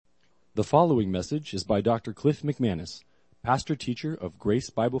The following message is by Dr. Cliff McManus, pastor-teacher of Grace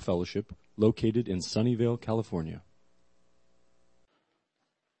Bible Fellowship, located in Sunnyvale, California.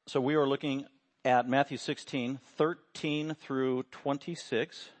 So we are looking at Matthew 16, 13 through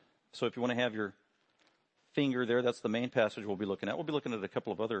 26. So if you want to have your finger there, that's the main passage we'll be looking at. We'll be looking at a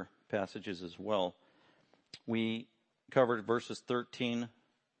couple of other passages as well. We covered verses 13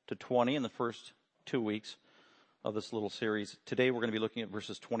 to 20 in the first 2 weeks of this little series. Today we're going to be looking at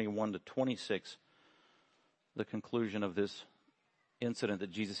verses 21 to 26, the conclusion of this incident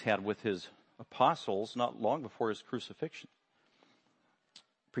that Jesus had with his apostles not long before his crucifixion.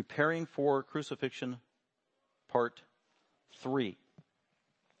 Preparing for crucifixion, part 3.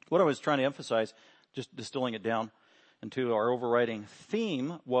 What I was trying to emphasize, just distilling it down into our overriding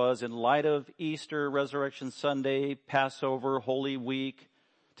theme, was in light of Easter, Resurrection Sunday, Passover, Holy Week,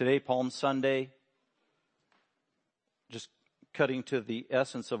 today Palm Sunday, just cutting to the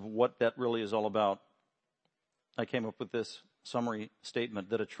essence of what that really is all about. I came up with this summary statement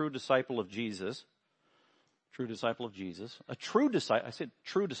that a true disciple of Jesus, I said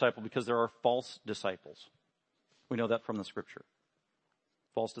true disciple because there are false disciples. We know that from the scripture.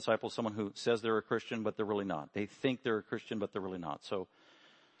 False disciple is someone who says they're a Christian, but they're really not. They think they're a Christian, but they're really not. So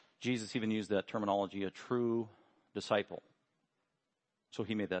Jesus even used that terminology, a true disciple. So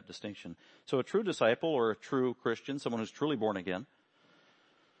he made that distinction. So a true disciple or a true Christian, someone who's truly born again,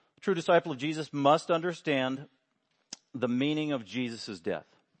 a true disciple of Jesus must understand the meaning of Jesus' death.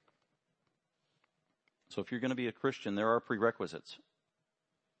 So if you're going to be a Christian, there are prerequisites.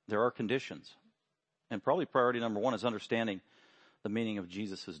 There are conditions. And probably priority number one is understanding the meaning of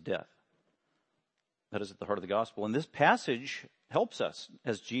Jesus' death. That is at the heart of the gospel. And this passage helps us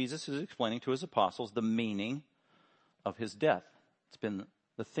as Jesus is explaining to his apostles the meaning of his death. It's been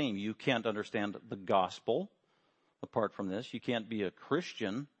the theme. You can't understand the gospel apart from this. You can't be a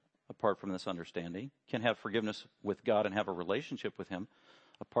Christian apart from this understanding. You can't have forgiveness with God and have a relationship with him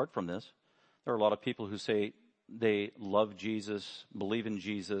apart from this. There are a lot of people who say they love Jesus, believe in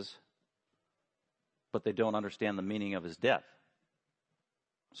Jesus, but they don't understand the meaning of his death.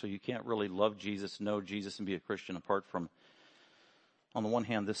 So you can't really love Jesus, know Jesus, and be a Christian apart from, on the one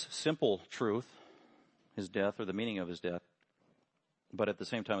hand, this simple truth, his death or the meaning of his death. But at the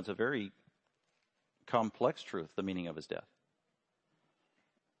same time, it's a very complex truth, the meaning of his death.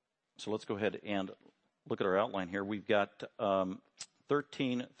 So let's go ahead and look at our outline here. We've got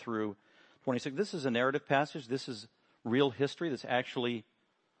 13 through 26. This is a narrative passage. This is real history. This actually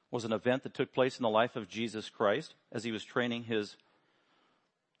was an event that took place in the life of Jesus Christ as he was training his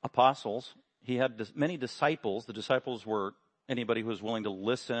apostles. He had many disciples. The disciples were anybody who was willing to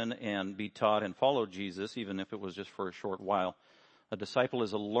listen and be taught and follow Jesus, even if it was just for a short while. A disciple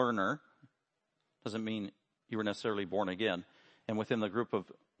is a learner. Doesn't mean you were necessarily born again. And within the group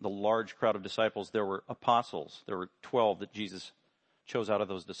of the large crowd of disciples, there were apostles. There were 12 that Jesus chose out of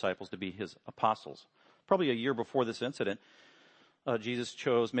those disciples to be his apostles. Probably a year before this incident, Jesus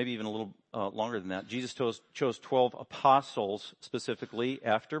chose, maybe even a little longer than that, Jesus chose 12 apostles specifically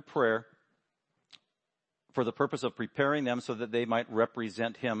after prayer for the purpose of preparing them so that they might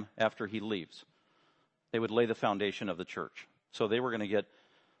represent him after he leaves. They would lay the foundation of the church. So they were going to get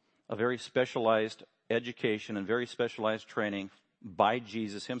a very specialized education and very specialized training by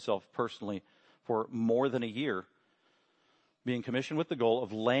Jesus himself personally for more than a year, being commissioned with the goal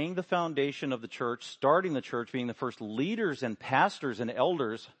of laying the foundation of the church, starting the church, being the first leaders and pastors and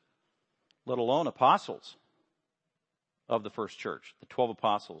elders, let alone apostles of the first church, the 12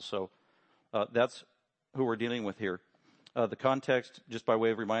 apostles. So that's who we're dealing with here. The context, just by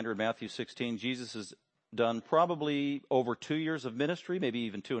way of reminder, in Matthew 16, Jesus has done probably over 2 years of ministry, maybe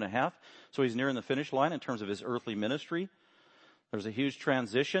even 2.5. So he's nearing the finish line in terms of his earthly ministry. There's a huge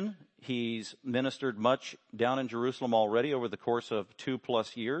transition. He's ministered much down in Jerusalem already over the course of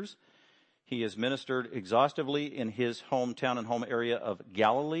 2+ years. He has ministered exhaustively in his hometown and home area of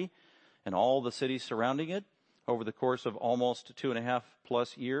Galilee and all the cities surrounding it over the course of almost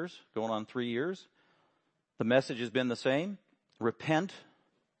 2.5+ years, going on 3 years. The message has been the same. Repent,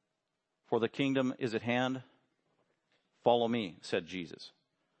 for the kingdom is at hand. Follow me, said Jesus.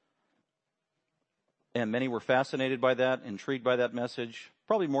 And many were fascinated by that, intrigued by that message,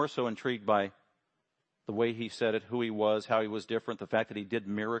 probably more so intrigued by the way he said it, who he was, how he was different, the fact that he did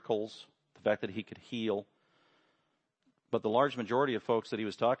miracles, the fact that he could heal. But the large majority of folks that he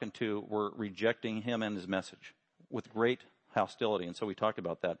was talking to were rejecting him and his message with great hostility. And so we talked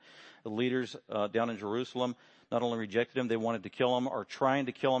about that. The leaders down in Jerusalem not only rejected him, they wanted to kill him or trying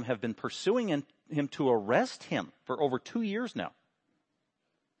to kill him, have been pursuing him to arrest him for over 2 years now.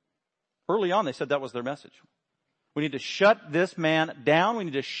 Early on, they said that was their message. We need to shut this man down. We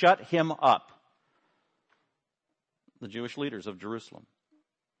need to shut him up. The Jewish leaders of Jerusalem.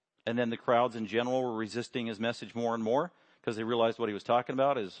 And then the crowds in general were resisting his message more and more because they realized what he was talking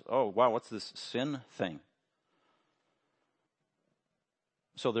about is, oh, wow, what's this sin thing?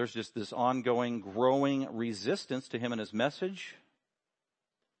 So there's just this ongoing, growing resistance to him and his message.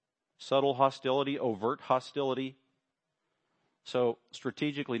 Subtle hostility, overt hostility. So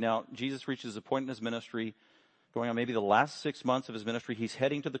strategically now, Jesus reaches a point in his ministry, going on maybe the last 6 months of his ministry. He's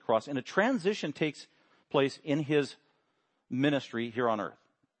heading to the cross, and a transition takes place in his ministry here on earth.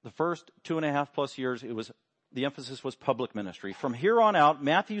 The first 2.5 plus years, the emphasis was public ministry. From here on out,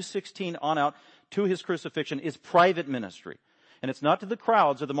 Matthew 16 on out to his crucifixion is private ministry. And it's not to the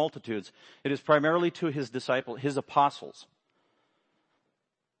crowds or the multitudes. It is primarily to his disciples, his apostles.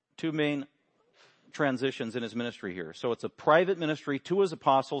 Two main transitions in his ministry here. So it's a private ministry to his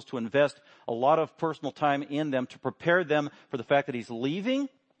apostles to invest a lot of personal time in them to prepare them for the fact that he's leaving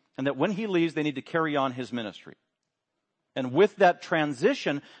and that when he leaves, they need to carry on his ministry. And with that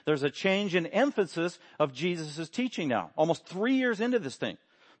transition, there's a change in emphasis of Jesus' teaching now. Almost 3 years into this thing.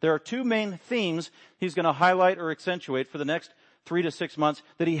 There are two main themes he's going to highlight or accentuate for the next 3 to 6 months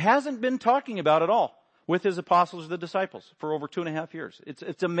that he hasn't been talking about at all with his apostles or the disciples for over 2.5 years.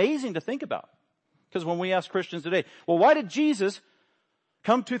 It's amazing to think about. Because when we ask Christians today, well, why did Jesus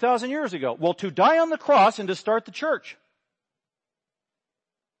come 2,000 years ago? Well, to die on the cross and to start the church.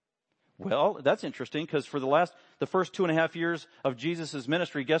 Well, that's interesting because for the first 2.5 years of Jesus'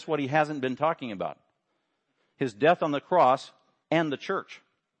 ministry, guess what he hasn't been talking about? His death on the cross and the church.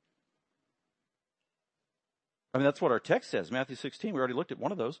 I mean, that's what our text says. Matthew 16, we already looked at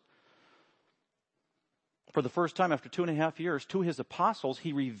one of those. For the first time after 2.5 years, to his apostles,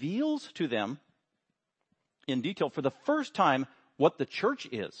 he reveals to them in detail for the first time what the church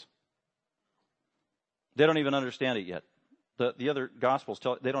is. They don't even understand it yet. The other gospels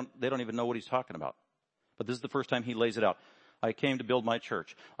they don't even know what he's talking about. But this is the first time he lays it out. I came to build my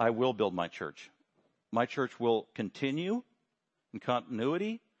church. I will build my church. My church will continue in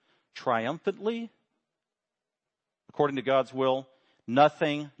continuity, triumphantly, according to God's will.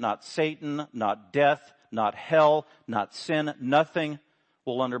 Nothing, not Satan, not death, not hell, not sin, nothing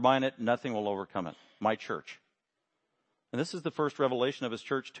will undermine it. Nothing will overcome it. My church. And this is the first revelation of his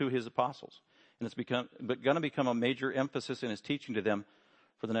church to his apostles. And it's going to become a major emphasis in his teaching to them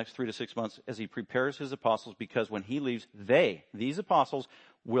for the next 3 to 6 months as he prepares his apostles, because when he leaves, these apostles,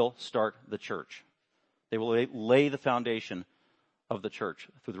 will start the church. They will lay the foundation of the church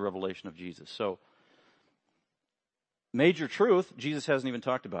through the revelation of Jesus. So, major truth, Jesus hasn't even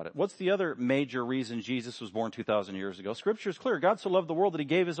talked about it. What's the other major reason Jesus was born 2,000 years ago? Scripture is clear. God so loved the world that he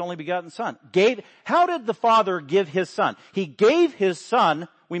gave his only begotten son. How did the Father give his son? He gave his son.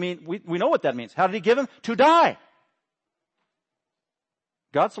 We know what that means. How did he give him? To die.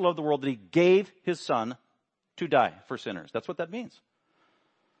 God so loved the world that he gave his son to die for sinners. That's what that means.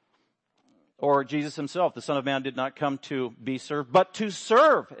 Or Jesus himself, the Son of Man did not come to be served, but to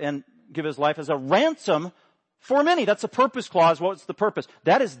serve and give his life as a ransom for many. That's a purpose clause. What's the purpose?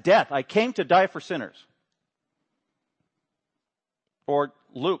 That is death. I came to die for sinners. Or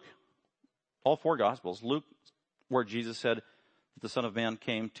Luke, all 4 Gospels. Luke, where Jesus said that the Son of Man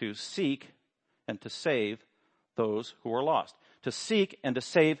came to seek and to save those who are lost. To seek and to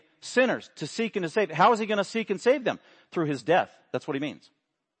save sinners. To seek and to save. How is he going to seek and save them? Through his death. That's what he means.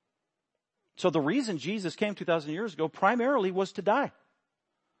 So the reason Jesus came 2,000 years ago primarily was to die.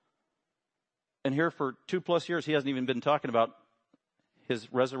 And here for 2+ years, he hasn't even been talking about his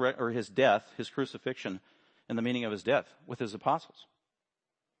his death, his crucifixion, and the meaning of his death with his apostles.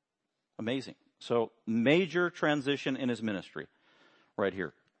 Amazing. So major transition in his ministry right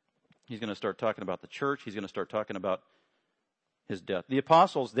here. He's going to start talking about the church. He's going to start talking about his death. The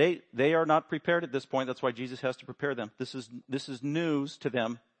apostles, they are not prepared at this point. That's why Jesus has to prepare them. This is news to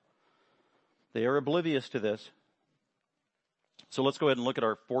them. They are oblivious to this. So let's go ahead and look at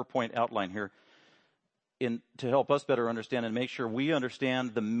our 4-point outline here to help us better understand and make sure we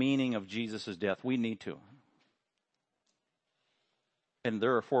understand the meaning of Jesus' death. We need to. And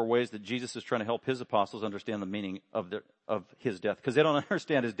there are 4 ways that Jesus is trying to help his apostles understand the meaning of his death, because they don't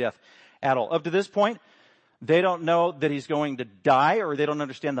understand his death at all. Up to this point, they don't know that he's going to die, or they don't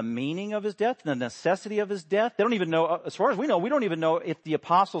understand the meaning of his death, the necessity of his death. They don't even know, as far as we don't even know if the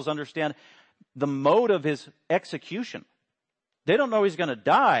apostles understand the mode of his execution. They don't know he's going to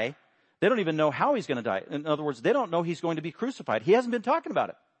die. They don't even know how he's going to die. In other words, they don't know he's going to be crucified. He hasn't been talking about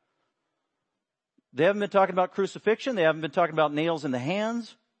it. They haven't been talking about crucifixion. They haven't been talking about nails in the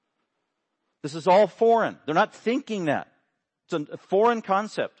hands. This is all foreign. They're not thinking that. It's a foreign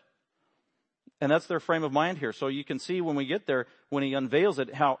concept. And that's their frame of mind here. So you can see when we get there, when he unveils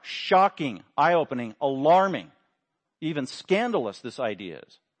it, how shocking, eye-opening, alarming, even scandalous this idea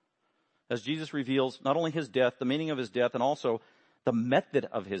is. As Jesus reveals not only his death, the meaning of his death, and also the method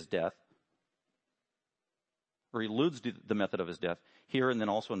of his death, or he alludes to the method of his death here and then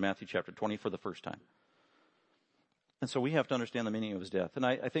also in Matthew chapter 20 for the first time. And so we have to understand the meaning of his death. And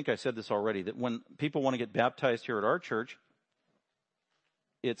I think I said this already, that when people want to get baptized here at our church,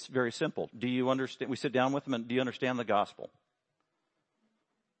 it's very simple. Do you understand? We sit down with them and do you understand the gospel?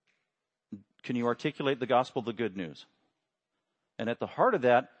 Can you articulate the gospel, the good news? And at the heart of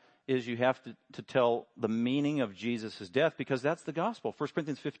that is you have to tell the meaning of Jesus' death, because that's the gospel. 1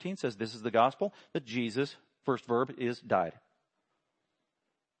 Corinthians 15 says this is the gospel, that Jesus, first verb, is died.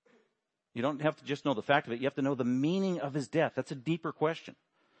 You don't have to just know the fact of it. You have to know the meaning of his death. That's a deeper question.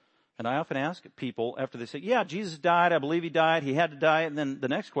 And I often ask people after they say, yeah, Jesus died. I believe he died. He had to die. And then the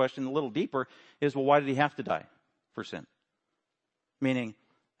next question, a little deeper, is, well, why did he have to die for sin? Meaning,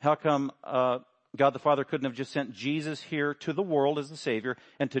 how come God the Father couldn't have just sent Jesus here to the world as the Savior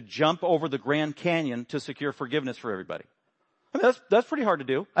and to jump over the Grand Canyon to secure forgiveness for everybody? I mean, that's pretty hard to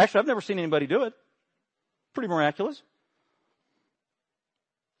do. Actually, I've never seen anybody do it. Pretty miraculous.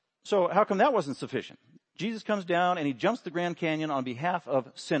 So how come that wasn't sufficient? Jesus comes down and he jumps the Grand Canyon on behalf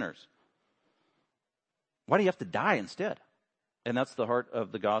of sinners. Why do you have to die instead? And that's the heart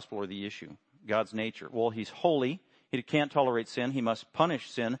of the gospel, or the issue. God's nature. Well, he's holy. He can't tolerate sin. He must punish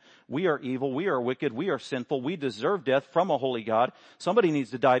sin. We are evil. We are wicked. We are sinful. We deserve death from a holy God. Somebody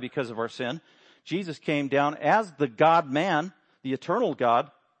needs to die because of our sin. Jesus came down as the God-man, the eternal God,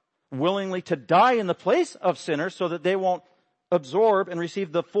 willingly to die in the place of sinners so that they won't absorb and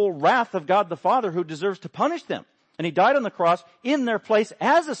receive the full wrath of God the Father, who deserves to punish them. And he died on the cross in their place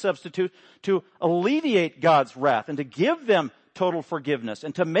as a substitute to alleviate God's wrath and to give them total forgiveness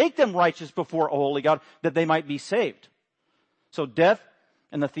and to make them righteous before a holy God, that they might be saved. So death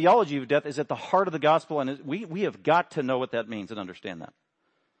and the theology of death is at the heart of the gospel, and we have got to know what that means and understand that.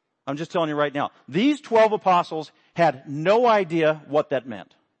 I'm just telling you right now, these 12 apostles had no idea what that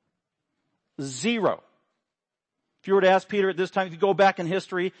meant. Zero. If you were to ask Peter at this time, if you go back in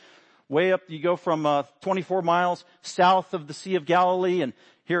history, way up, you go from 24 miles south of the Sea of Galilee, and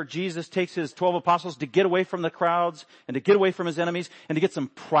here Jesus takes his 12 apostles to get away from the crowds and to get away from his enemies and to get some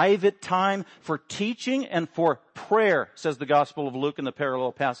private time for teaching and for prayer, says the Gospel of Luke in the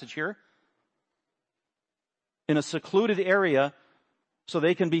parallel passage here, in a secluded area so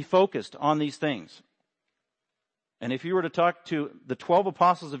they can be focused on these things. And if you were to talk to the 12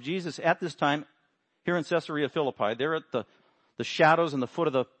 apostles of Jesus at this time, here in Caesarea Philippi, they're at the shadows and the foot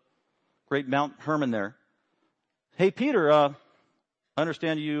of the great Mount Hermon there. Hey, Peter, I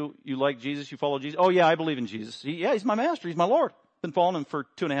understand you like Jesus, you follow Jesus. Oh, yeah, I believe in Jesus. He's my master, he's my Lord. Been following him for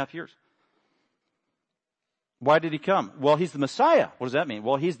 2.5 years. Why did he come? Well, he's the Messiah. What does that mean?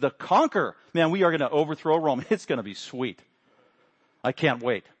 Well, he's the conqueror. Man, we are going to overthrow Rome. It's going to be sweet. I can't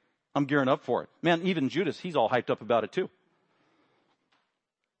wait. I'm gearing up for it. Man, even Judas, he's all hyped up about it too.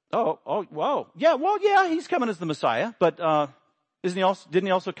 Oh, whoa. Yeah, he's coming as the Messiah, but didn't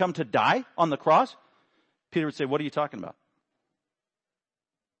he also come to die on the cross? Peter would say, what are you talking about?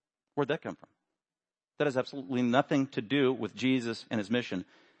 Where'd that come from? That has absolutely nothing to do with Jesus and his mission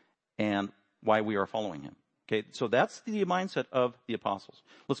and why we are following him. Okay, so that's the mindset of the apostles.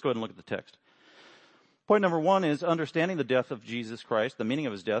 Let's go ahead and look at the text. Point number 1 is understanding the death of Jesus Christ, the meaning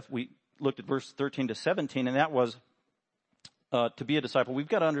of his death. We looked at verse 13 to 17, and that was to be a disciple, we've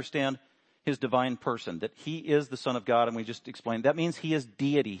got to understand his divine person, that he is the Son of God, and we just explained. That means he is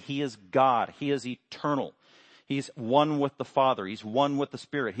deity. He is God. He is eternal. He's one with the Father. He's one with the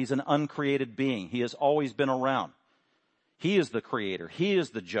Spirit. He's an uncreated being. He has always been around. He is the creator. He is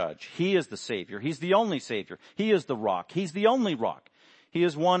the judge. He is the Savior. He's the only Savior. He is the rock. He's the only rock. He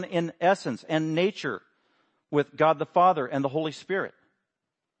is one in essence and nature with God the Father and the Holy Spirit.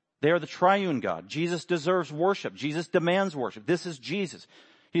 They are the triune God. Jesus deserves worship. Jesus demands worship. This is Jesus.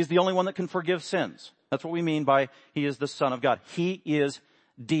 He's the only one that can forgive sins. That's what we mean by he is the Son of God. He is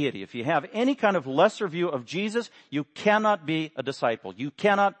deity. If you have any kind of lesser view of Jesus, you cannot be a disciple. You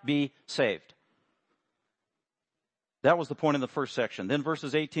cannot be saved. That was the point in the first section. Then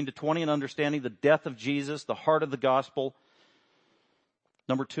verses 18 to 20, and understanding the death of Jesus, the heart of the gospel.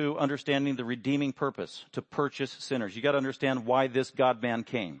 Number 2, understanding the redeeming purpose to purchase sinners. You got to understand why this God-man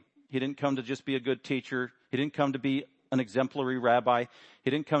came. He didn't come to just be a good teacher. He didn't come to be an exemplary rabbi.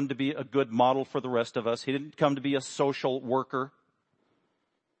 He didn't come to be a good model for the rest of us. He didn't come to be a social worker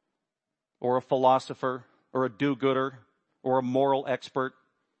or a philosopher or a do-gooder or a moral expert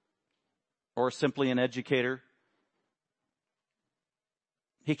or simply an educator.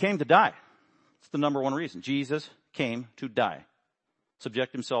 He came to die. It's the number one reason. Jesus came to die,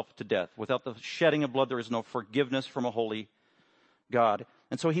 subject himself to death. Without the shedding of blood, there is no forgiveness from a holy God.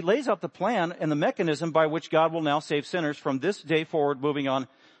 And so he lays out the plan and the mechanism by which God will now save sinners from this day forward, moving on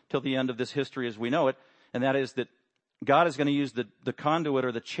till the end of this history as we know it. And that is that God is going to use the conduit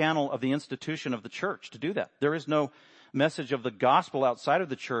or the channel of the institution of the church to do that. There is no message of the gospel outside of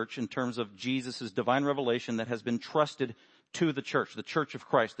the church in terms of Jesus' divine revelation that has been trusted to the church of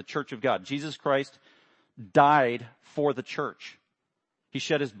Christ, the church of God. Jesus Christ died for the church. He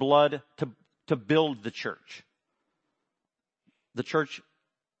shed his blood to build the church. The church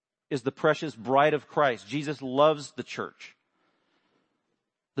is the precious bride of Christ. Jesus loves the church.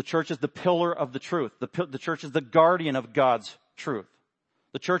 The church is the pillar of the truth. The church is the guardian of God's truth.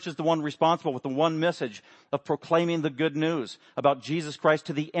 The church is the one responsible with the one message of proclaiming the good news about Jesus Christ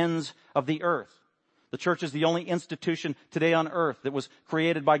to the ends of the earth. The church is the only institution today on earth that was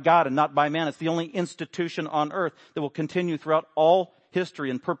created by God and not by man. It's the only institution on earth that will continue throughout all history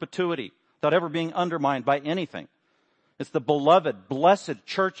in perpetuity without ever being undermined by anything. It's the beloved, blessed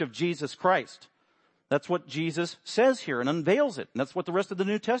church of Jesus Christ. That's what Jesus says here and unveils it. And that's what the rest of the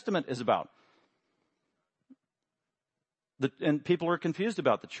New Testament is about. And people are confused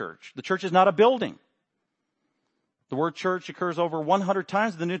about the church. The church is not a building. The word church occurs over 100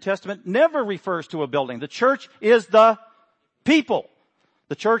 times in the New Testament, never refers to a building. The church is the people.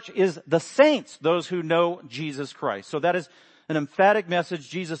 The church is the saints, those who know Jesus Christ. So that is an emphatic message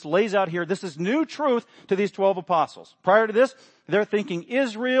Jesus lays out here. This is new truth to these 12 apostles. Prior to this, they're thinking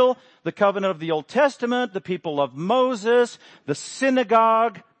Israel, the covenant of the Old Testament, the people of Moses, the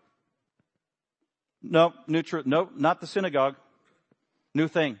synagogue. No, new truth. No, not the synagogue. New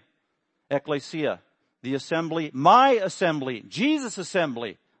thing. Ecclesia. The assembly, my assembly, Jesus'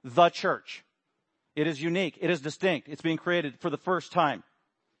 assembly, the church. It is unique. It is distinct. It's being created for the first time.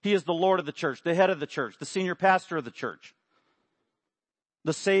 He is the Lord of the church, the head of the church, the senior pastor of the church,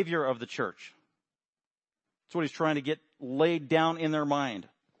 the Savior of the church. That's what he's trying to get laid down in their mind.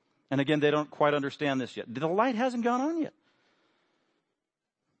 And again, they don't quite understand this yet. The light hasn't gone on yet.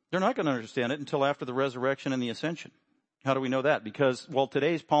 They're not going to understand it until after the resurrection and the ascension. How do we know that? Because, well,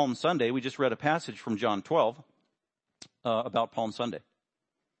 today's Palm Sunday. We just read a passage from John 12 about Palm Sunday.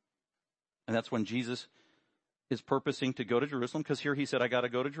 And that's when Jesus is purposing to go to Jerusalem, because here he said, I got to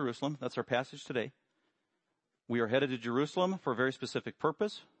go to Jerusalem. That's our passage today. We are headed to Jerusalem for a very specific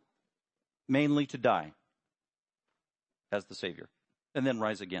purpose, mainly to die as the Savior, and then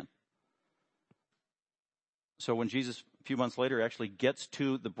rise again. So when Jesus, a few months later, actually gets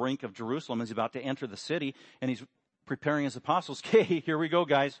to the brink of Jerusalem, he's about to enter the city, and he's preparing his apostles. Okay, here we go,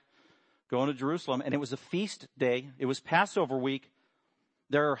 guys. Going to Jerusalem. And it was a feast day. It was Passover week.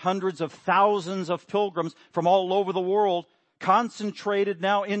 There are hundreds of thousands of pilgrims from all over the world concentrated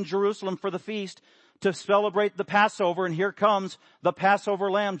now in Jerusalem for the feast to celebrate the Passover. And here comes the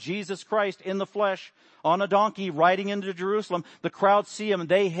Passover lamb, Jesus Christ in the flesh, on a donkey, riding into Jerusalem. The crowd see him and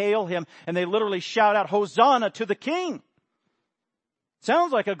they hail him and they literally shout out, Hosanna to the King.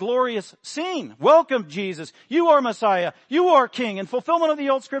 Sounds like a glorious scene. Welcome, Jesus. You are Messiah. You are King. In fulfillment of the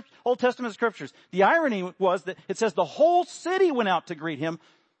Old Testament scriptures. The irony was that it says the whole city went out to greet him.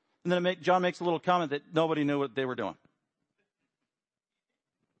 And then John makes a little comment that nobody knew what they were doing.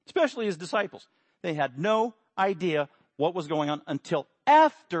 Especially his disciples. They had no idea what was going on until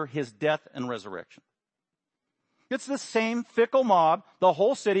after his death and resurrection. It's the same fickle mob, the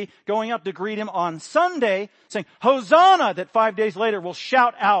whole city, going out to greet him on Sunday, saying, Hosanna, that 5 days later will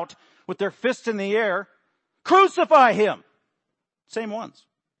shout out with their fists in the air, crucify him. Same ones.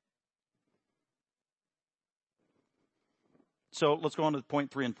 So let's go on to point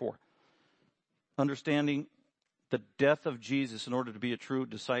 3 and 4. Understanding the death of Jesus in order to be a true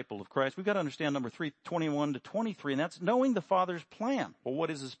disciple of Christ. We've got to understand number 3, 21 to 23, and that's knowing the Father's plan. Well, what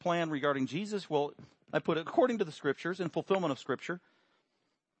is his plan regarding Jesus? Well, I put it according to the scriptures, in fulfillment of scripture.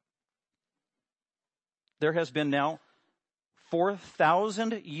 There has been now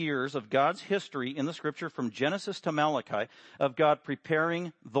 4,000 years of God's history in the scripture from Genesis to Malachi of God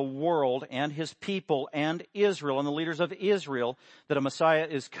preparing the world and his people and Israel and the leaders of Israel that a Messiah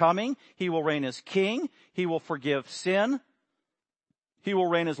is coming. He will reign as king. He will forgive sin. He will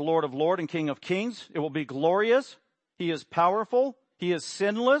reign as Lord of Lords and King of Kings. It will be glorious. He is powerful. He is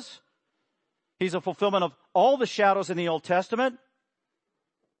sinless. He's a fulfillment of all the shadows in the Old Testament.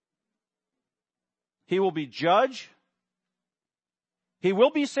 He will be judge. He will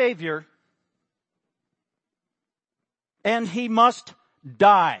be Savior. And he must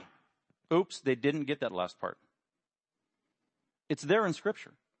die. Oops, they didn't get that last part. It's there in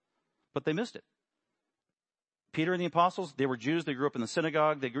Scripture, but they missed it. Peter and the apostles, they were Jews. They grew up in the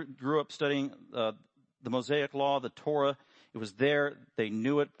synagogue. They grew up studying the Mosaic law, the Torah. It was there. They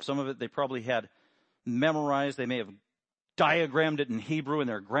knew it. Some of it they probably had memorized. They may have diagrammed it in Hebrew in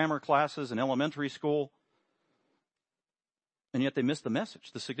their grammar classes in elementary school. And yet they missed the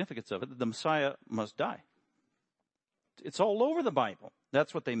message, the significance of it, that the Messiah must die. It's all over the Bible.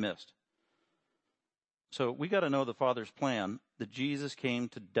 That's what they missed. So we got to know the Father's plan, that Jesus came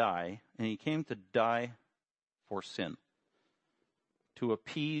to die, and he came to die for sin, to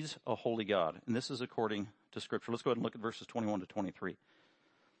appease a holy God. And this is according to Scripture. Let's go ahead and look at verses 21 to 23.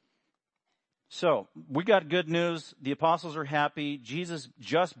 So, we got good news. The apostles are happy. Jesus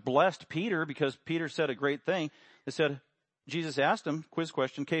just blessed Peter because Peter said a great thing. They said, Jesus asked him, quiz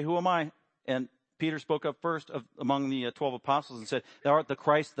question, okay, who am I? And Peter spoke up first among the 12 apostles and said, thou art the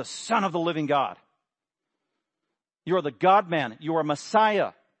Christ, the Son of the living God. You are the God-man. You are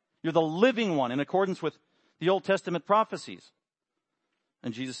Messiah. You're the living one in accordance with the Old Testament prophecies.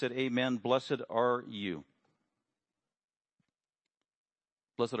 And Jesus said, amen, blessed are you.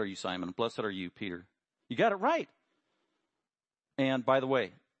 Blessed are you, Simon. Blessed are you, Peter. You got it right. And by the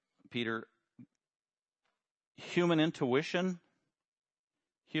way, Peter, human intuition,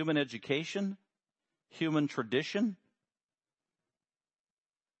 human education, human tradition,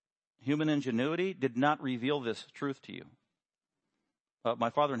 human ingenuity did not reveal this truth to you.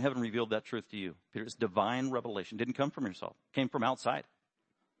 My Father in heaven revealed that truth to you. Peter, it's divine revelation. It didn't come from yourself. It came from outside.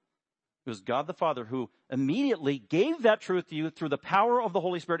 It was God the Father who immediately gave that truth to you through the power of the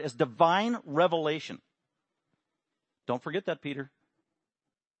Holy Spirit as divine revelation. Don't forget that, Peter.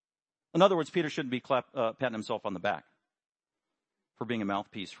 In other words, Peter shouldn't be patting himself on the back for being a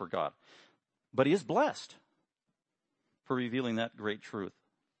mouthpiece for God. But he is blessed for revealing that great truth.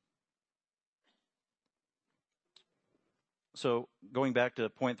 So going back to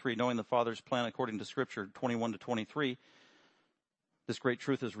point 3, knowing the Father's plan according to Scripture, 21 to 23, this great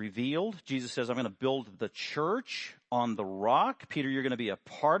truth is revealed. Jesus says, I'm going to build the church on the rock. Peter, you're going to be a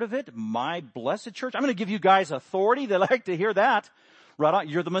part of it. My blessed church. I'm going to give you guys authority. They like to hear that. Right on.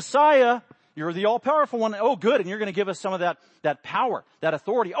 You're the Messiah. You're the all-powerful one. Oh, good. And you're going to give us some of that power, that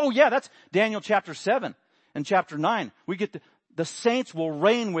authority. Oh, yeah, that's Daniel chapter 7 and chapter 9. We get the saints will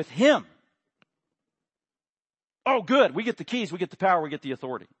reign with him. Oh, good. We get the keys. We get the power. We get the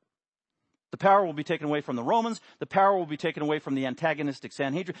authority. The power will be taken away from the Romans. The power will be taken away from the antagonistic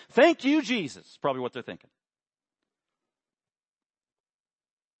Sanhedrin. Thank you, Jesus. Is probably what they're thinking.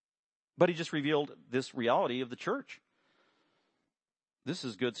 But he just revealed this reality of the church. This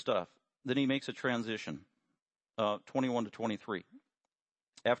is good stuff. Then he makes a transition, 21 to 23.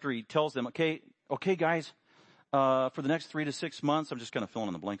 After he tells them, okay, guys, for the next 3 to 6 months, I'm just kind of filling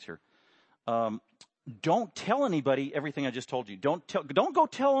in the blanks here. Don't tell anybody everything I just told you. Don't go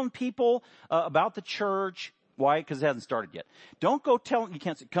telling people about the church. Why? Because it hasn't started yet. Don't go tell, you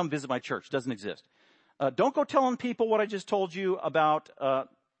can't say, come visit my church. It doesn't exist. Don't go telling people what I just told you about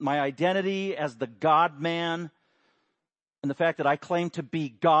my identity as the God-man and the fact that I claim to be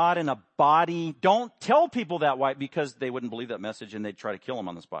God in a body. Don't tell people that. Why? Because they wouldn't believe that message and they'd try to kill him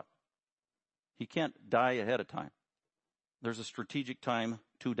on the spot. He can't die ahead of time. There's a strategic time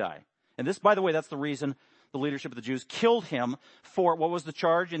to die. And this, by the way, that's the reason the leadership of the Jews killed him for, what was the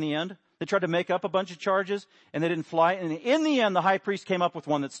charge in the end? They tried to make up a bunch of charges and they didn't fly. And in the end, the high priest came up with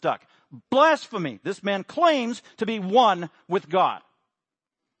one that stuck. Blasphemy. This man claims to be one with God.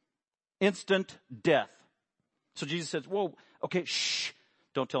 Instant death. So Jesus says, whoa, okay, shh,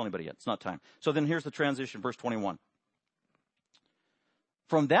 don't tell anybody yet. It's not time. So then here's the transition, verse 21.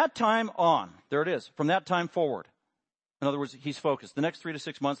 From that time on, there it is, from that time forward. In other words, he's focused. The next 3 to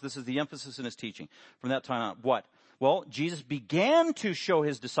 6 months, this is the emphasis in his teaching. From that time on, what? Well, Jesus began to show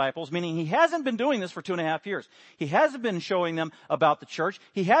his disciples, meaning he hasn't been doing this for 2.5 years. He hasn't been showing them about the church.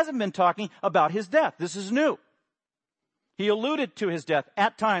 He hasn't been talking about his death. This is new. He alluded to his death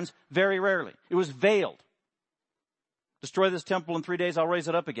at times, very rarely. It was veiled. Destroy this temple in 3 days, I'll raise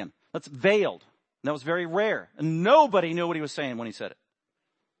it up again. That's veiled. And that was very rare. And nobody knew what he was saying when he said it.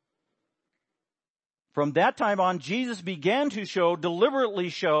 From that time on, Jesus began to show, deliberately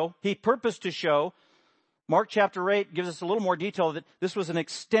show, he purposed to show. Mark chapter 8 gives us a little more detail that this was an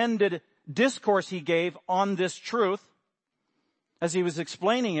extended discourse he gave on this truth. As he was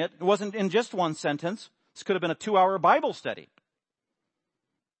explaining it, it wasn't in just one sentence. This could have been a 2-hour Bible study.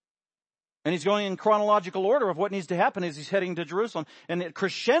 And he's going in chronological order of what needs to happen as he's heading to Jerusalem. And it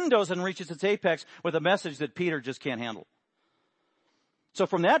crescendos and reaches its apex with a message that Peter just can't handle. So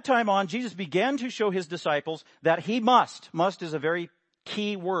from that time on, Jesus began to show his disciples that he must is a very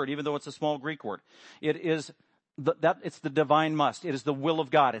key word, even though it's a small Greek word. It is it's the divine must. It is the will of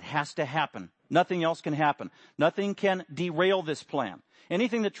God. It has to happen. Nothing else can happen. Nothing can derail this plan.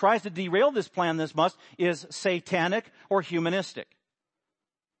 Anything that tries to derail this plan, is satanic or humanistic.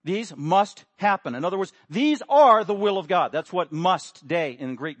 These must happen. In other words, these are the will of God. That's what must day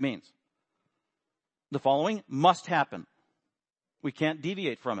in Greek means. The following must happen. We can't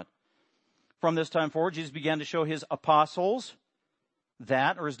deviate from it. From this time forward, Jesus began to show his apostles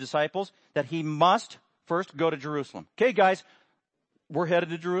or his disciples, that he must first go to Jerusalem. Okay, guys, we're headed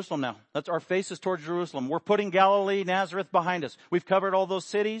to Jerusalem now. That's our faces toward Jerusalem. We're putting Galilee, Nazareth behind us. We've covered all those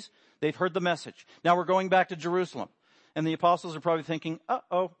cities. They've heard the message. Now we're going back to Jerusalem. And the apostles are probably thinking,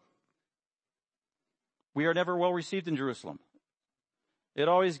 uh-oh, we are never well received in Jerusalem. It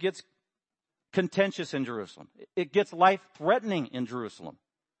always gets contentious in Jerusalem. It gets life-threatening in Jerusalem.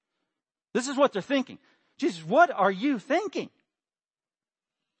 This is what they're thinking. Jesus, what are you thinking?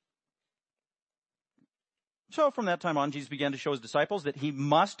 So from that time on, Jesus began to show his disciples that he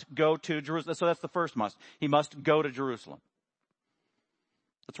must go to Jerusalem. So that's the first must. He must go to Jerusalem.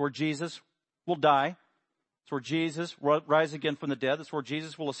 That's where Jesus will die. That's where Jesus will rise again from the dead. That's where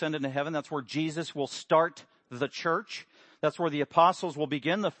Jesus will ascend into heaven. That's where Jesus will start the church. That's where the apostles will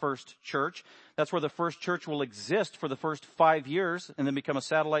begin the first church. That's where the first church will exist for the first 5 years and then become a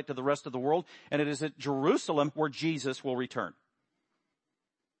satellite to the rest of the world. And it is at Jerusalem where Jesus will return.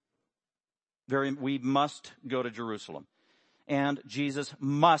 We must go to Jerusalem. And Jesus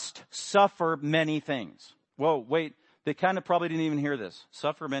must suffer many things. Whoa, wait. They kind of probably didn't even hear this.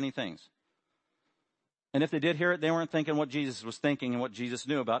 Suffer many things. And if they did hear it, they weren't thinking what Jesus was thinking and what Jesus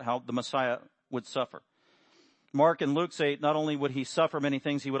knew about how the Messiah would suffer. Mark and Luke say not only would he suffer many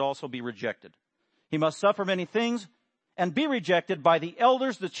things, he would also be rejected. He must suffer many things and be rejected by the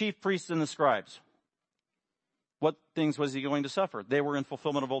elders, the chief priests, and the scribes. What things was he going to suffer? They were in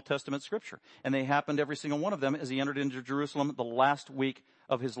fulfillment of Old Testament scripture. And they happened, every single one of them, as he entered into Jerusalem the last week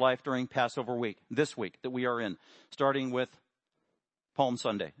of his life during Passover week, this week that we are in, starting with Palm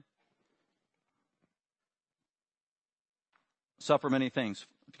Sunday. Suffer many things.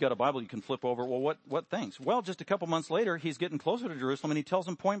 If you've got a Bible, you can flip over. Well, what things? Well, just a couple months later, he's getting closer to Jerusalem, and he tells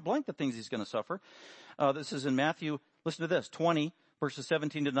them point blank the things he's going to suffer. This is in Matthew, listen to this, 20, verses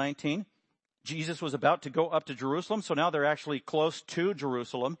 17 to 19. Jesus was about to go up to Jerusalem, so now they're actually close to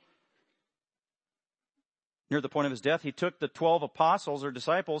Jerusalem. Near the point of his death, he took the 12 apostles or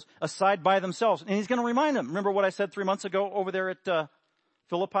disciples aside by themselves, and he's going to remind them. Remember what I said 3 months ago over there at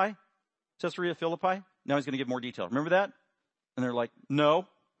Philippi? Caesarea Philippi? Now he's going to give more detail. Remember that? And they're like, no.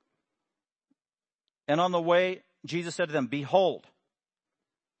 And on the way, Jesus said to them, behold.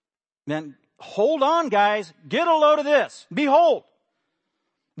 Man, hold on, guys. Get a load of this. Behold.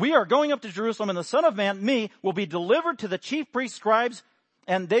 We are going up to Jerusalem, and the Son of Man, me, will be delivered to the chief priests, scribes,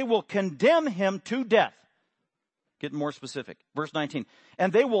 and they will condemn him to death. Getting more specific. Verse 19.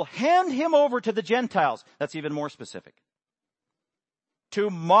 And they will hand him over to the Gentiles. That's even more specific. To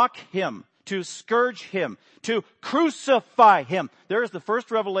mock him, to scourge him, to crucify him. There is the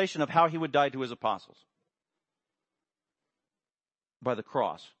first revelation of how he would die to his apostles. By the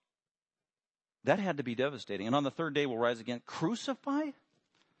cross. That had to be devastating. And on the third day will rise again. Crucify?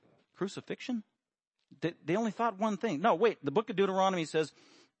 Crucifixion? They only thought one thing. No, wait. The book of Deuteronomy says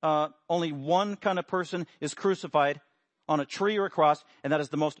only one kind of person is crucified on a tree or a cross, and that is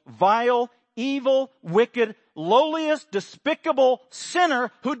the most vile, evil, wicked, lowliest, despicable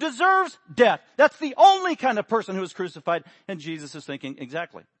sinner who deserves death. That's the only kind of person who is crucified. And Jesus is thinking,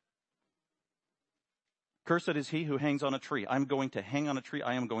 exactly. Cursed is he who hangs on a tree. I'm going to hang on a tree.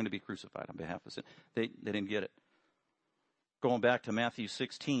 I am going to be crucified on behalf of sin. They didn't get it. Going back to Matthew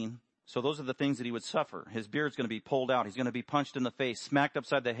 16. So those are the things that he would suffer. His beard's going to be pulled out. He's going to be punched in the face, smacked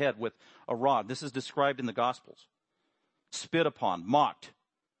upside the head with a rod. This is described in the Gospels. Spit upon, mocked.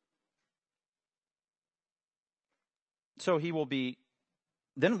 So he will be,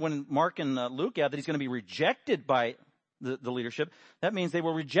 then when Mark and Luke add that he's going to be rejected by the leadership, that means they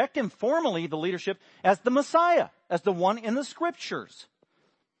will reject him formally, the leadership, as the Messiah, as the one in the scriptures.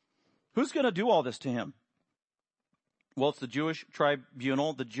 Who's going to do all this to him? Well, it's the Jewish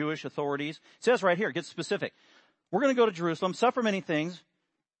tribunal, the Jewish authorities. It says right here, it gets specific. We're going to go to Jerusalem, suffer many things,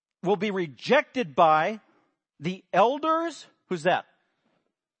 will be rejected by the elders. Who's that?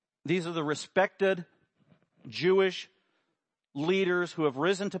 These are the respected Jewish leaders who have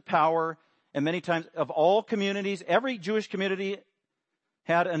risen to power, and many times of all communities, every Jewish community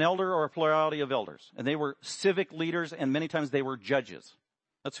had an elder or a plurality of elders. And they were civic leaders, and many times they were judges.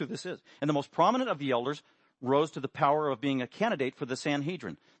 That's who this is. And the most prominent of the elders rose to the power of being a candidate for the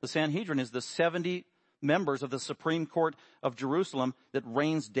Sanhedrin. The Sanhedrin is the 70 members of the Supreme Court of Jerusalem that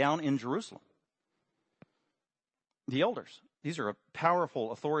reigns down in Jerusalem. The elders. These are a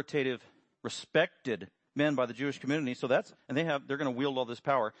powerful, authoritative respected men by the Jewish community. So they're going to wield all this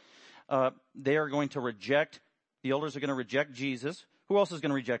power. They are going to reject, the elders are going to reject Jesus. Who else is going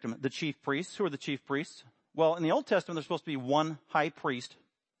to reject him? The chief priests. Who are the chief priests? Well, in the Old Testament, there's supposed to be one high priest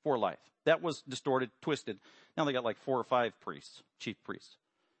for life. That was distorted, twisted. Now they got like 4 or 5 priests, chief priests.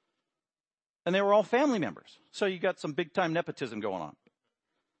 And they were all family members. So you got some big time nepotism going on.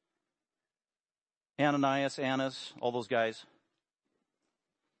 Ananias, Annas, all those guys.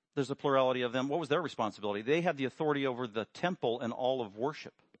 There's a plurality of them. What was their responsibility? They had the authority over the temple and all of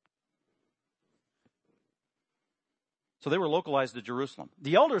worship. So they were localized to Jerusalem.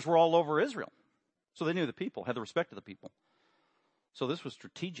 The elders were all over Israel. So they knew the people, had the respect of the people. So this was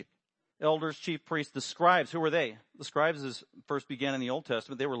strategic. Elders, chief priests, the scribes, who were they? The scribes first began in the Old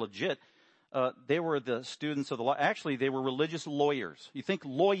Testament. They were legit. They were the students of the law. Actually, they were religious lawyers. You think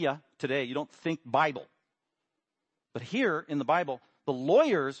lawyer today, you don't think Bible. But here in the Bible, the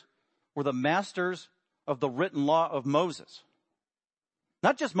lawyers were the masters of the written law of Moses.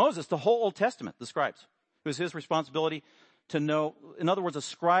 Not just Moses, the whole Old Testament, the scribes. It was his responsibility to know. In other words, a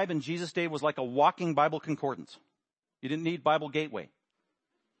scribe in Jesus' day was like a walking Bible concordance. You didn't need Bible Gateway.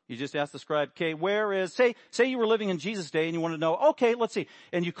 You just ask the scribe, okay, where is, say you were living in Jesus' day and you want to know, okay, let's see.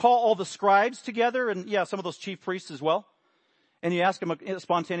 And you call all the scribes together and some of those chief priests as well. And you ask them a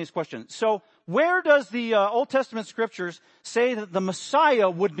spontaneous question. So where does the Old Testament scriptures say that the Messiah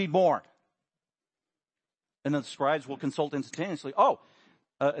would be born? And then the scribes will consult instantaneously.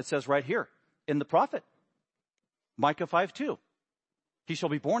 It says right here in the prophet, Micah 5:2. He shall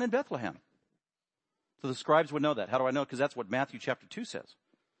be born in Bethlehem. So the scribes would know that. How do I know? Because that's what Matthew chapter 2 says.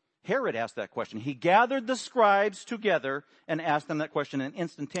 Herod asked that question. He gathered the scribes together and asked them that question, and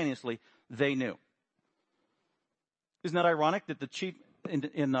instantaneously they knew. Isn't that ironic that the chief,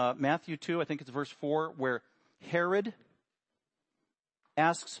 in Matthew 2, I think it's verse 4, where Herod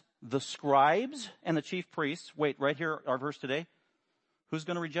asks the scribes and the chief priests, wait, right here, our verse today, who's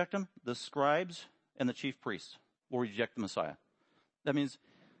going to reject him? The scribes and the chief priests will reject the Messiah. That means,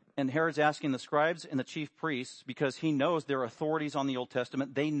 and Herod's asking the scribes and the chief priests, because he knows they're authorities on the Old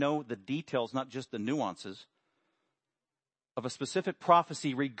Testament. They know the details, not just the nuances, of a specific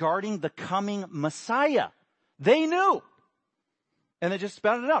prophecy regarding the coming Messiah. They knew. And they just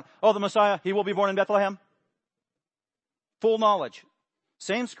spouted it out. Oh, the Messiah, he will be born in Bethlehem. Full knowledge.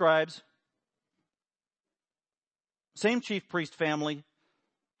 Same scribes. Same chief priest family.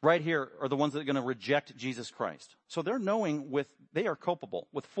 Right here are the ones that are going to reject Jesus Christ. So they're knowing they are culpable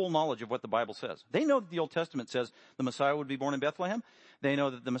with full knowledge of what the Bible says. They know that the Old Testament says the Messiah would be born in Bethlehem. They know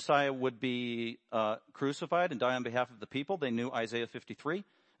that the Messiah would be crucified and die on behalf of the people. They knew Isaiah 53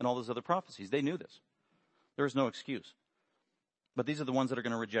 and all those other prophecies. They knew this. There is no excuse. But these are the ones that are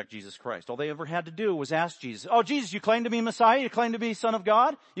going to reject Jesus Christ. All they ever had to do was ask Jesus, oh, Jesus, you claim to be Messiah? You claim to be Son of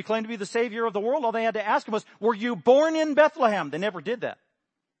God? You claim to be the Savior of the world? All they had to ask him was, were you born in Bethlehem? They never did that.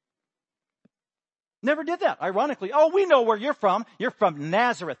 Never did that. Ironically, oh, we know where you're from. You're from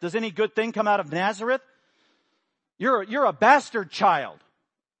Nazareth. Does any good thing come out of Nazareth? You're a bastard child.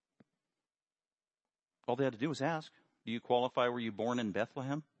 All they had to do was ask, do you qualify? Were you born in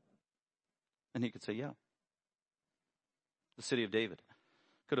Bethlehem? And he could say, yeah. The city of David.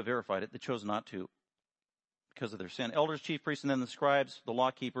 Could have verified it. They chose not to because of their sin. Elders, chief priests, and then the scribes, the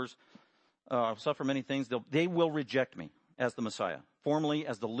law keepers, suffer many things. They will reject me as the Messiah. Formally,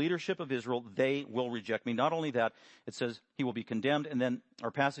 as the leadership of Israel, they will reject me. Not only that, it says he will be condemned, and then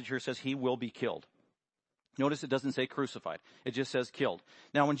our passage here says he will be killed. Notice it doesn't say crucified. It just says killed.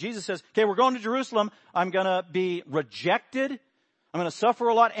 Now, when Jesus says, okay, we're going to Jerusalem, I'm going to be rejected, I'm going to suffer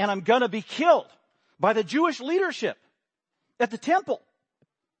a lot, and I'm going to be killed by the Jewish leadership at the temple.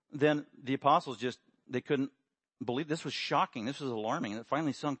 Then the apostles they couldn't believe. This was shocking. This was alarming. And it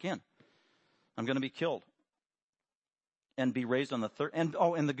finally sunk in. I'm going to be killed and be raised on the third. And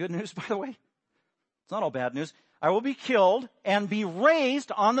the good news, by the way, it's not all bad news. I will be killed and be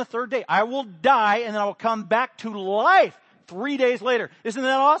raised on the third day. I will die and then I will come back to life 3 days later. Isn't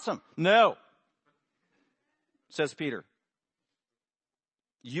that awesome? No. Says Peter.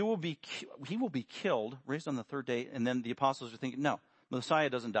 He will be killed, raised on the third day. And then the apostles are thinking, no, the Messiah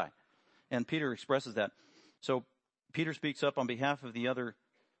doesn't die. And Peter expresses that. So Peter speaks up on behalf of the other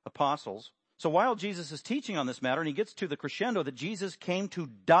apostles. So while Jesus is teaching on this matter, and he gets to the crescendo that Jesus came to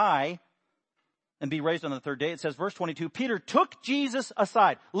die and be raised on the third day, it says, verse 22, Peter took Jesus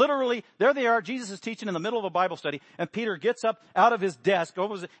aside. Literally, there they are. Jesus is teaching in the middle of a Bible study, and Peter gets up out of his desk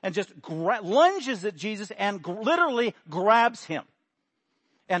and just lunges at Jesus and literally grabs him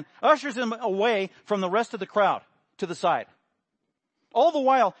and ushers him away from the rest of the crowd to the side. All the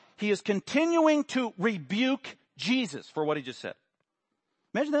while, he is continuing to rebuke Jesus for what he just said.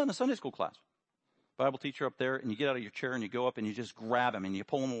 Imagine that in a Sunday school class. Bible teacher up there, and you get out of your chair and you go up and you just grab him and you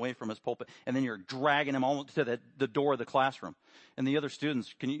pull him away from his pulpit, and then you're dragging him almost to the door of the classroom. And the other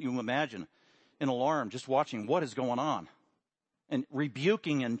students, can you imagine, in alarm, just watching what is going on and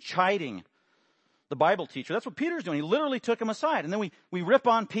rebuking and chiding the Bible teacher. That's what Peter's doing. He literally took him aside. And then we rip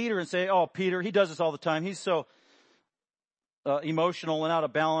on Peter and say, oh, Peter, he does this all the time. He's so emotional and out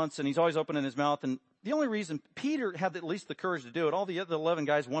of balance, and he's always opening his mouth. And the only reason Peter had at least the courage to do it, all the other 11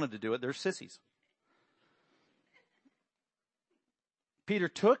 guys wanted to do it. They're sissies. Peter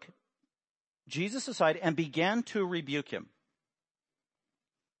took Jesus aside and began to rebuke him.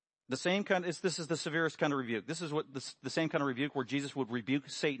 This is the severest kind of rebuke. This is the same kind of rebuke where Jesus would rebuke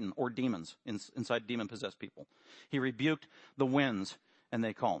Satan or demons inside demon-possessed people. He rebuked the winds and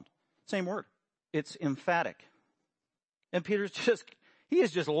they calmed. Same word. It's emphatic. And he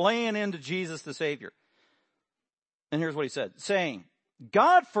is just laying into Jesus the Savior. And here's what he said, saying,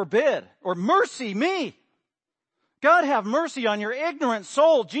 God forbid, or mercy me. God have mercy on your ignorant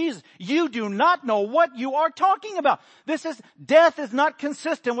soul. Jesus, you do not know what you are talking about. Death is not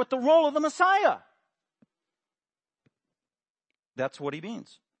consistent with the role of the Messiah. That's what he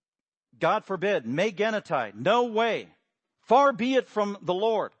means. God forbid, me genetai, no way. Far be it from the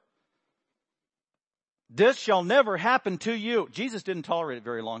Lord. This shall never happen to you. Jesus didn't tolerate it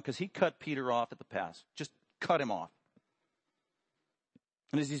very long because he cut Peter off at the pass. Just cut him off.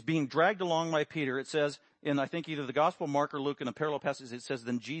 And as he's being dragged along by Peter, it says, in I think either the Gospel of Mark or Luke in a parallel passage, it says,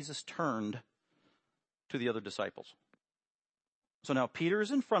 then Jesus turned to the other disciples. So now Peter is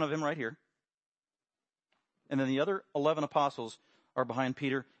in front of him right here. And then the other 11 apostles are behind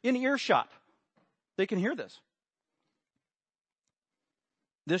Peter in earshot. They can hear this.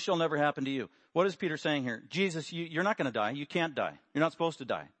 This shall never happen to you. What is Peter saying here? Jesus, you're not going to die. You can't die. You're not supposed to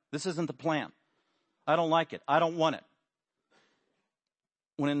die. This isn't the plan. I don't like it. I don't want it.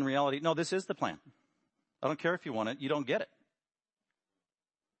 When in reality, no, this is the plan. I don't care if you want it. You don't get it.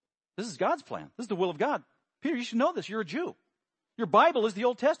 This is God's plan. This is the will of God. Peter, you should know this. You're a Jew. Your Bible is the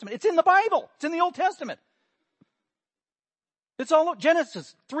Old Testament. It's in the Bible. It's in the Old Testament. It's all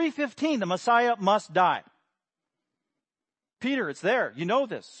Genesis 3:15. The Messiah must die. Peter, it's there. You know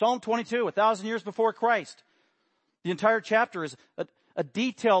this. Psalm 22, 1,000 years before Christ. The entire chapter is a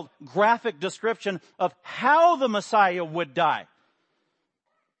detailed, graphic description of how the Messiah would die.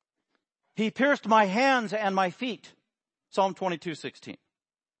 He pierced my hands and my feet. Psalm 22:16.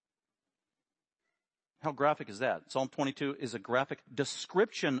 How graphic is that? Psalm 22 is a graphic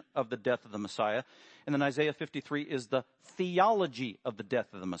description of the death of the Messiah. And then Isaiah 53 is the theology of the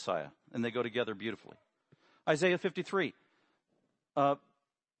death of the Messiah. And they go together beautifully. Isaiah 53.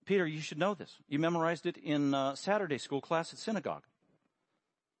 Peter, you should know this. You memorized it in Saturday school class at synagogue.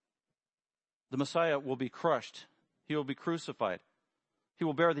 The Messiah will be crushed. He will be crucified. He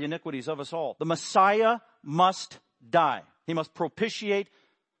will bear the iniquities of us all. The Messiah must die. He must propitiate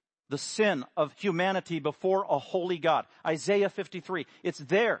the sin of humanity before a holy God. Isaiah 53. It's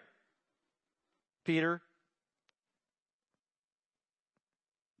there. Peter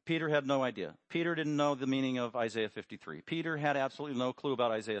had no idea. Peter didn't know the meaning of Isaiah 53. Peter had absolutely no clue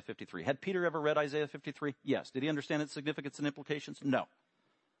about Isaiah 53. Had Peter ever read Isaiah 53? Yes. Did he understand its significance and implications? No.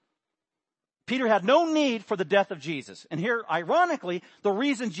 Peter had no need for the death of Jesus. And here, ironically, the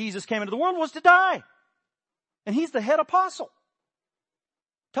reason Jesus came into the world was to die. And he's the head apostle.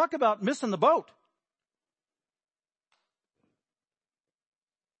 Talk about missing the boat.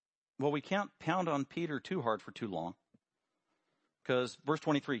 Well, we can't pound on Peter too hard for too long. Because verse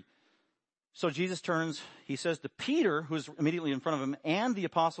 23, so Jesus turns, he says to Peter, who's immediately in front of him, and the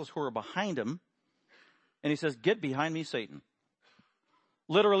apostles who are behind him, and he says, get behind me, Satan.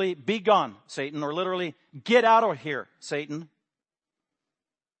 Literally, be gone, Satan, or literally, get out of here, Satan.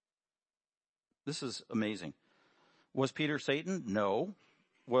 This is amazing. Was Peter Satan? No.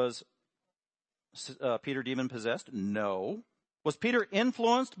 Was Peter demon-possessed? No. Was Peter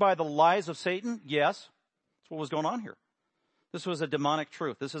influenced by the lies of Satan? Yes. That's what was going on here. This was a demonic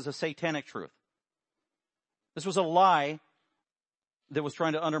truth. This is a satanic truth. This was a lie that was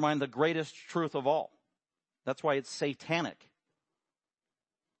trying to undermine the greatest truth of all. That's why it's satanic.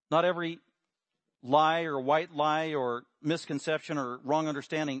 Not every lie or white lie or misconception or wrong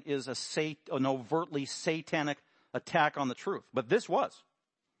understanding is an overtly satanic attack on the truth. But this was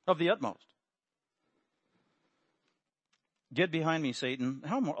of the utmost. Get behind me, Satan.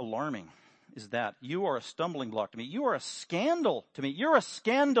 How alarming is that? You are a stumbling block to me. You are a scandal to me. You're a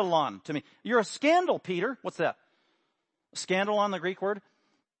scandalon to me. You're a scandal, Peter. What's that? Scandalon, the Greek word.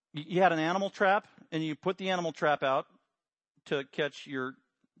 You had an animal trap, and you put the animal trap out to catch your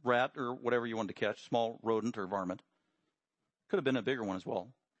rat or whatever you wanted to catch, small rodent or varmint. Could have been a bigger one as well.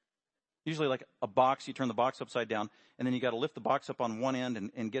 Usually like a box, you turn the box upside down, and then you got to lift the box up on one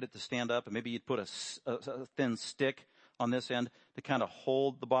end and get it to stand up, and maybe you'd put a thin stick on this end to kind of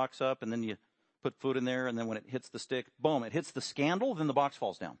hold the box up, and then you put food in there, and then when it hits the stick, boom, it hits the scandal, then the box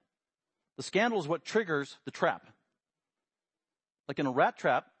falls down. The scandal is what triggers the trap. Like in a rat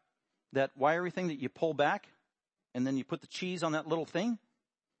trap, that wiry thing that you pull back, and then you put the cheese on that little thing.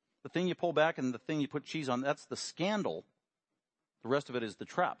 The thing you pull back and the thing you put cheese on, that's the scandal. The rest of it is the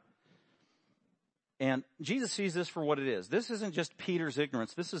trap. And Jesus sees this for what it is. This isn't just Peter's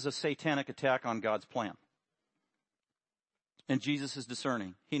ignorance. This is a satanic attack on God's plan. And Jesus is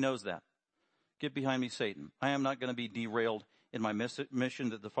discerning. He knows that. Get behind me, Satan. I am not going to be derailed in my mission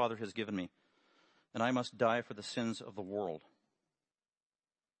that the Father has given me. And I must die for the sins of the world.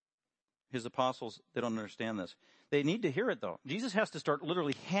 His apostles, they don't understand this. They need to hear it, though. Jesus has to start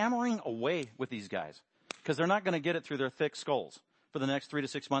literally hammering away with these guys because they're not going to get it through their thick skulls for the next 3 to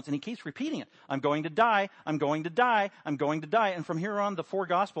 6 months. And he keeps repeating it. I'm going to die. I'm going to die. I'm going to die. And from here on, the 4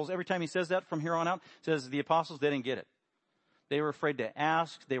 Gospels, every time he says that from here on out, says the apostles, they didn't get it. They were afraid to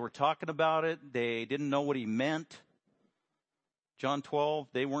ask. They were talking about it. They didn't know what he meant. John 12,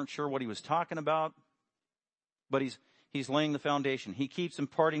 they weren't sure what he was talking about. But he's laying the foundation. He keeps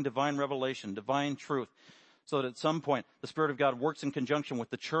imparting divine revelation, divine truth, so that at some point the Spirit of God works in conjunction with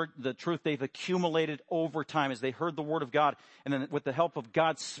the church, the truth they've accumulated over time as they heard the Word of God. And then with the help of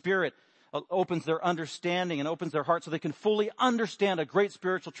God's Spirit, opens their understanding and opens their heart so they can fully understand a great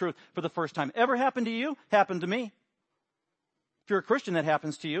spiritual truth for the first time. Ever happened to you? Happened to me. If you're a Christian, that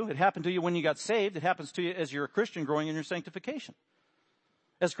happens to you. It happened to you when you got saved. It happens to you as you're a Christian growing in your sanctification.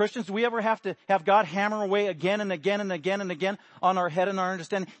 As Christians, do we ever have to have God hammer away again and again and again and again on our head and our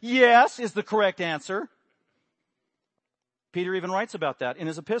understanding? Yes, is the correct answer. Peter even writes about that in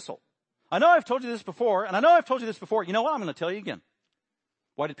his epistle. I know I've told you this before, and I know I've told you this before. You know what? I'm going to tell you again.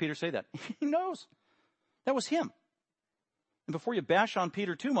 Why did Peter say that? He knows. That was him. And before you bash on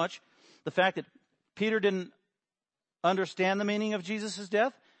Peter too much, the fact that Peter didn't understand the meaning of Jesus'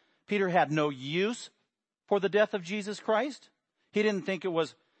 death, Peter had no use for the death of Jesus Christ. He didn't think it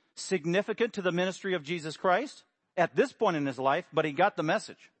was significant to the ministry of Jesus Christ at this point in his life, but he got the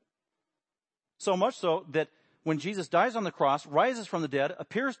message. So much so that when Jesus dies on the cross, rises from the dead,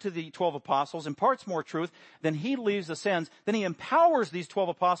 appears to the 12 apostles, imparts more truth, then he leaves ascends, then he empowers these 12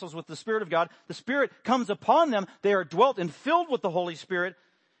 apostles with the Spirit of God. The Spirit comes upon them. They are dwelt and filled with the Holy Spirit.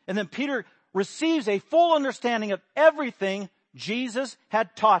 And then Peter receives a full understanding of everything Jesus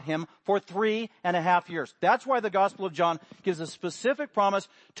had taught him for 3.5 years. That's why the Gospel of John gives a specific promise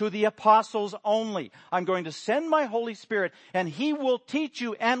to the apostles only. I'm going to send my Holy Spirit, and he will teach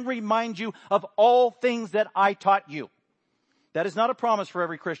you and remind you of all things that I taught you. That is not a promise for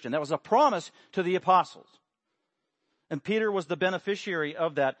every Christian. That was a promise to the apostles. And Peter was the beneficiary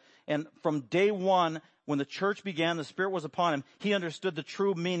of that. And from day one, when the church began, the Spirit was upon him. He understood the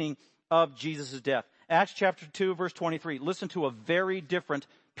true meaning of Jesus' death. Acts chapter 2, verse 23. Listen to a very different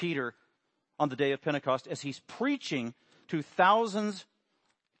Peter on the day of Pentecost as he's preaching to thousands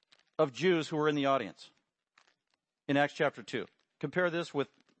of Jews who were in the audience in Acts chapter 2. Compare this with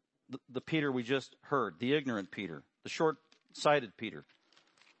the Peter we just heard, the ignorant Peter, the short-sighted Peter.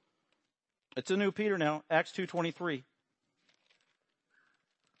 It's a new Peter now, Acts 2:23.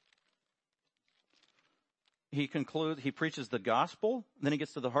 He preaches the gospel, then he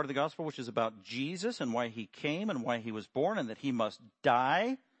gets to the heart of the gospel, which is about Jesus and why he came and why he was born and that he must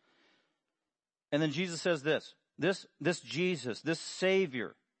die. And then Jesus says this Jesus, this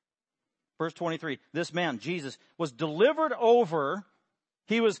Savior, verse 23, this man, Jesus, was delivered over.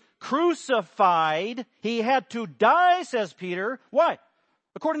 He was crucified. He had to die, says Peter. Why?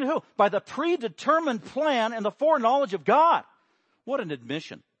 According to who? By the predetermined plan and the foreknowledge of God. What an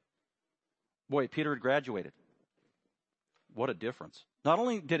admission. Boy, Peter had graduated. What a difference. Not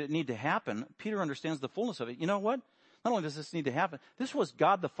only did it need to happen, Peter understands the fullness of it. You know what? Not only does this need to happen, this was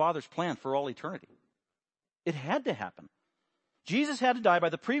God the Father's plan for all eternity. It had to happen. Jesus had to die by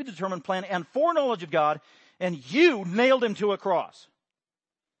the predetermined plan and foreknowledge of God, and you nailed him to a cross,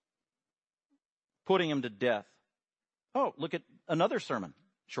 putting him to death. Oh, look at another sermon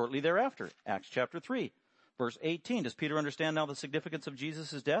shortly thereafter, Acts chapter 3, verse 18. Does Peter understand now the significance of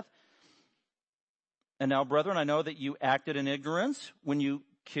Jesus' death? And now, brethren, I know that you acted in ignorance when you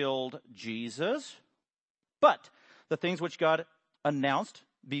killed Jesus. But the things which God announced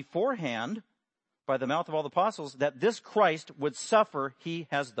beforehand by the mouth of all the apostles, that this Christ would suffer, he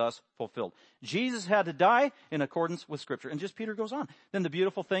has thus fulfilled. Jesus had to die in accordance with Scripture. And just Peter goes on. Then the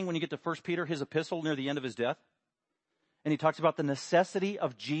beautiful thing when you get to 1 Peter, his epistle near the end of his death, And he talks about the necessity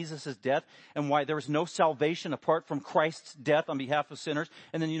of Jesus' death and why there is no salvation apart from Christ's death on behalf of sinners.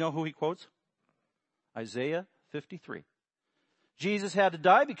 And then you know who he quotes? Isaiah 53. Jesus had to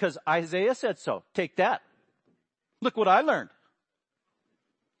die because Isaiah said so. Take that. Look what I learned.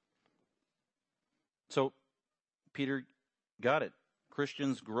 So Peter got it.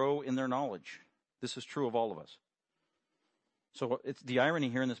 Christians grow in their knowledge. This is true of all of us. So it's the irony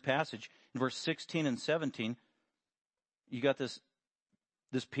here in this passage. In verse 16 and 17, you got this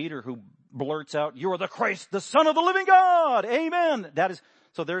Peter who blurts out, "You are the Christ, the Son of the living God." Amen.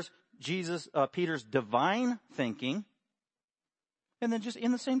 So there's Peter's divine thinking. And then just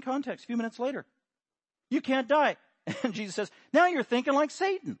in the same context, a few minutes later, "You can't die." And Jesus says, "Now you're thinking like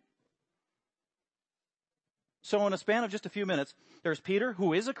Satan." So in a span of just a few minutes, there's Peter,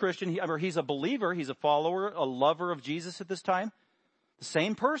 who is a Christian. He's a believer. He's a follower, a lover of Jesus at this time. The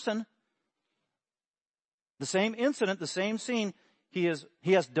same person, the same incident, the same scene. He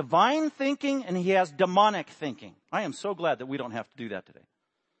has divine thinking and he has demonic thinking. I am so glad that we don't have to do that today.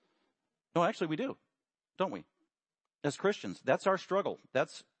 No, actually we do, don't we? As Christians, that's our struggle.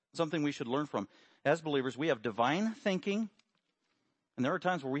 That's something we should learn from. As believers, we have divine thinking, and there are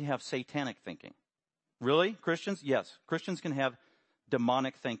times where we have satanic thinking. Really? Christians? Yes. Christians can have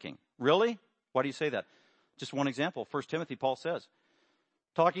demonic thinking. Really? Why do you say that? Just one example. 1 Timothy, Paul says,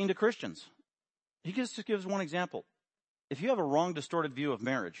 talking to Christians, he just gives one example. If you have a wrong, distorted view of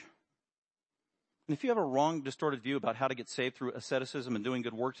marriage, and if you have a wrong, distorted view about how to get saved through asceticism and doing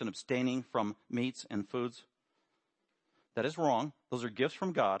good works and abstaining from meats and foods, that is wrong. Those are gifts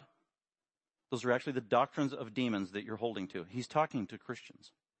from God. Those are actually the doctrines of demons that you're holding to. He's talking to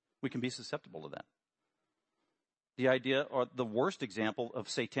Christians. We can be susceptible to that. The idea, or the worst example of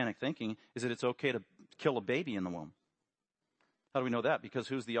satanic thinking, is that it's okay to kill a baby in the womb. How do we know that? Because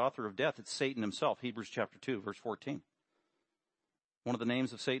who's the author of death? It's Satan himself. Hebrews chapter 2, verse 14. One of the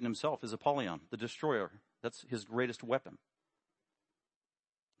names of Satan himself is Apollyon, the destroyer. That's his greatest weapon.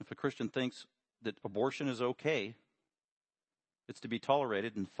 If a Christian thinks that abortion is okay, it's to be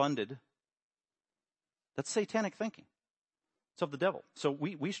tolerated and funded, that's satanic thinking. It's of the devil. So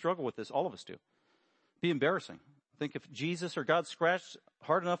we struggle with this. All of us do. It'd be embarrassing. I think if Jesus or God scratched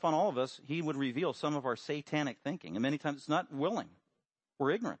hard enough on all of us, he would reveal some of our satanic thinking. And many times it's not willing. We're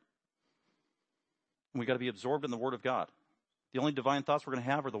ignorant. And we've got to be absorbed in the Word of God. The only divine thoughts we're going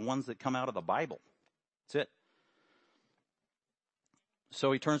to have are the ones that come out of the Bible. That's it.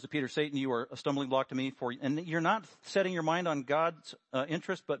 So he turns to Peter, "Satan, you are a stumbling block to me, and you're not setting your mind on God's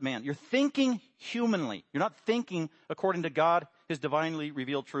interest, but man. You're thinking humanly. You're not thinking according to God, his divinely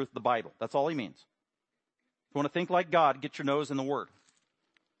revealed truth, the Bible." That's all he means. If you want to think like God, get your nose in the Word,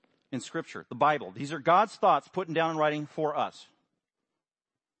 in Scripture, the Bible. These are God's thoughts put down in writing for us.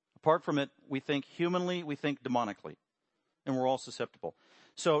 Apart from it, we think humanly, we think demonically, and we're all susceptible.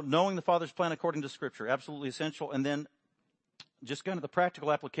 So knowing the Father's plan according to Scripture, absolutely essential. And then just kind of the practical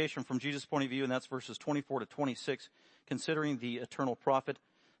application from Jesus' point of view, and that's verses 24 to 26, considering the eternal prophet,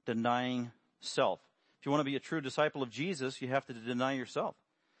 denying self. If you want to be a true disciple of Jesus, you have to deny yourself.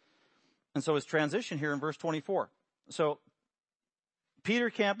 And so his transition here in verse 24. So Peter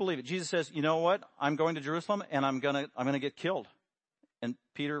can't believe it. Jesus says, "You know what? I'm going to Jerusalem and I'm going to get killed." And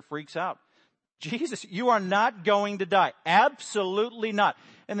Peter freaks out. "Jesus, you are not going to die. Absolutely not."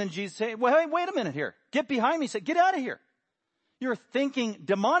 And then Jesus says, "Well, wait a minute here. Get behind me." He said, "Get out of here. You're thinking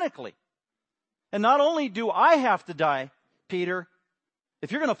demonically. And not only do I have to die, Peter,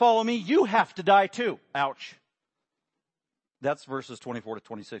 if you're going to follow me, you have to die too." Ouch. That's verses 24 to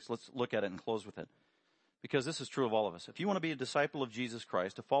 26. Let's look at it and close with it. Because this is true of all of us. If you want to be a disciple of Jesus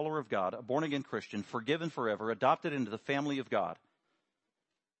Christ, a follower of God, a born-again Christian, forgiven forever, adopted into the family of God,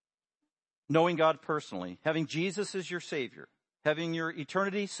 knowing God personally, having Jesus as your Savior, having your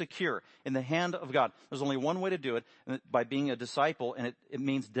eternity secure in the hand of God, there's only one way to do it, by being a disciple, and it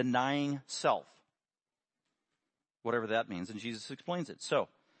means denying self. Whatever that means, and Jesus explains it. So,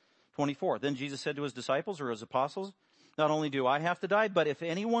 24, then Jesus said to his disciples or his apostles, "Not only do I have to die, but if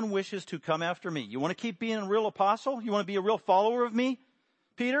anyone wishes to come after me," you want to keep being a real apostle? You want to be a real follower of me,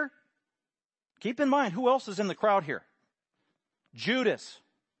 Peter? Keep in mind, who else is in the crowd here? Judas.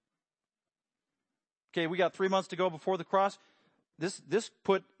 Okay, we got 3 months to go before the cross. This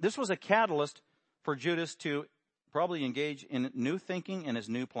was a catalyst for Judas to probably engage in new thinking and his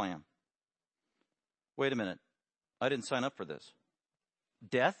new plan. Wait a minute. I didn't sign up for this.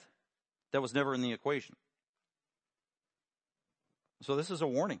 Death? That was never in the equation. So this is a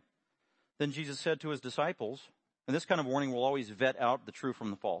warning. Then Jesus said to his disciples, and this kind of warning will always vet out the true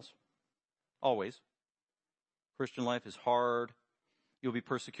from the false. Always. Christian life is hard. You'll be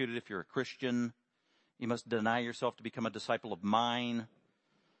persecuted if you're a Christian. You must deny yourself to become a disciple of mine.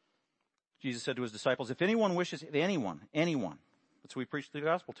 Jesus said to his disciples, if anyone wishes, anyone, that's who we preach the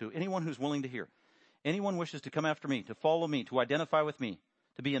gospel to, anyone who's willing to hear, anyone wishes to come after me, to follow me, to identify with me,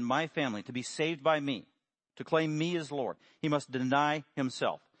 to be in my family, to be saved by me, to claim me as Lord, he must deny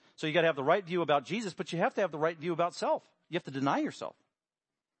himself. So you got to have the right view about Jesus, but you have to have the right view about self. You have to deny yourself.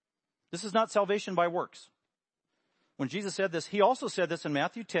 This is not salvation by works. When Jesus said this, he also said this in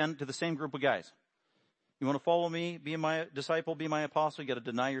Matthew 10 to the same group of guys. You want to follow me, be my disciple, be my apostle, you got to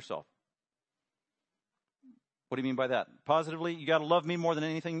deny yourself. What do you mean by that? Positively, you got to love me more than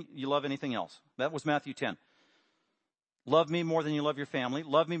anything you love anything else. That was Matthew 10. Love me more than you love your family.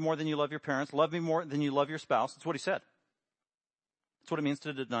 Love me more than you love your parents. Love me more than you love your spouse. That's what he said. That's what it means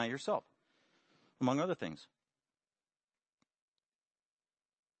to deny yourself, among other things.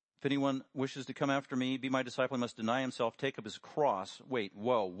 If anyone wishes to come after me, be my disciple, he must deny himself, take up his cross. Wait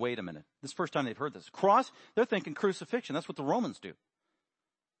a minute. This is the first time they've heard this. Cross, they're thinking crucifixion. That's what the Romans do.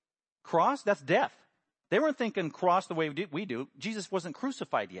 Cross, that's death. They weren't thinking cross the way we do. Jesus wasn't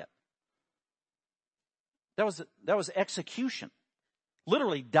crucified yet. That was execution.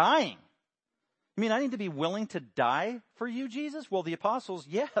 Literally dying. You mean I need to be willing to die for you, Jesus? Well, the apostles,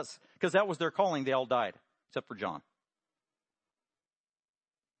 yes, because that was their calling. They all died, except for John.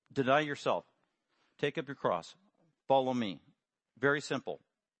 Deny yourself. Take up your cross. Follow me. Very simple.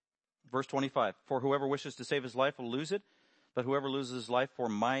 Verse 25. For whoever wishes to save his life will lose it, but whoever loses his life for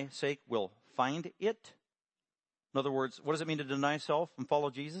my sake will find it. In other words, what does it mean to deny self and follow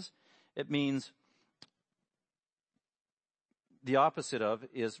Jesus? It means the opposite of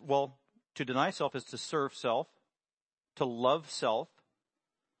is, well, to deny self is to serve self, to love self,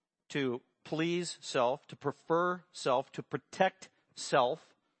 to please self, to prefer self, to protect self,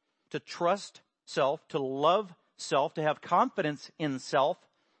 to trust self, to love self, to have confidence in self,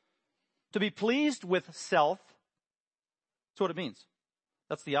 to be pleased with self. That's what it means.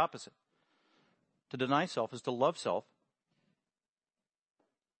 That's the opposite. To deny self is to love self.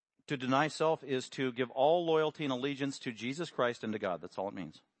 To deny self is to give all loyalty and allegiance to Jesus Christ and to God. That's all it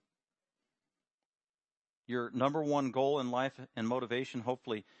means. Your number one goal in life and motivation,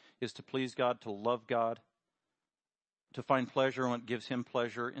 hopefully, is to please God, to love God, to find pleasure in what gives him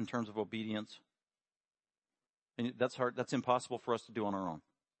pleasure in terms of obedience. And that's hard. That's impossible for us to do on our own.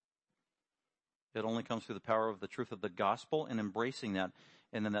 It only comes through the power of the truth of the gospel and embracing that.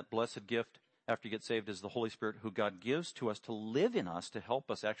 And then that blessed gift after you get saved is the Holy Spirit who God gives to us to live in us, to help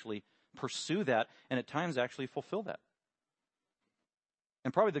us actually pursue that and at times actually fulfill that.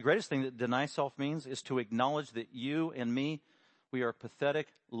 And probably the greatest thing that deny self means is to acknowledge that you and me, we are pathetic,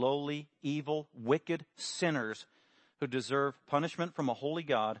 lowly, evil, wicked sinners who deserve punishment from a holy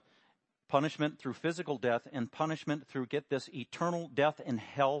God, punishment through physical death, and punishment through, get this, eternal death in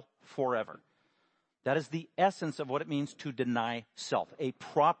hell forever. That is the essence of what it means to deny self, a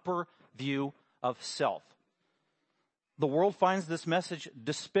proper view of self. The world finds this message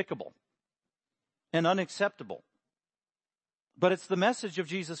despicable and unacceptable. But it's the message of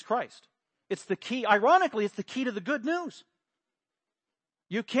Jesus Christ. It's the key. Ironically, it's the key to the good news.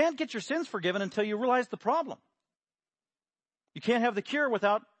 You can't get your sins forgiven until you realize the problem. You can't have the cure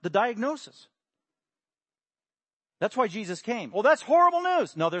without the diagnosis. That's why Jesus came. Well, that's horrible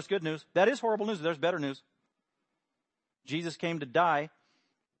news. No, there's good news. That is horrible news. There's better news. Jesus came to die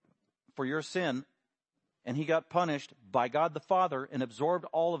for your sin, and he got punished by God the Father and absorbed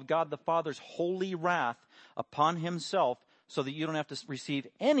all of God the Father's holy wrath upon himself so that you don't have to receive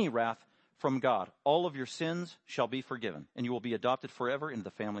any wrath from God. All of your sins shall be forgiven, and you will be adopted forever into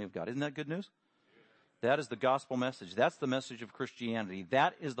the family of God. Isn't that good news? That is the gospel message. That's the message of Christianity.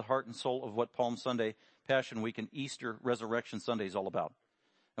 That is the heart and soul of what Palm Sunday, Passion Week, and Easter Resurrection Sunday is all about.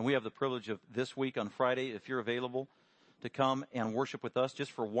 And we have the privilege of this week on Friday, if you're available, to come and worship with us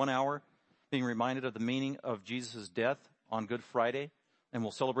just for 1 hour, being reminded of the meaning of Jesus' death on Good Friday. And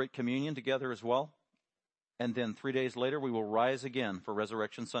we'll celebrate communion together as well. And then 3 days later, we will rise again for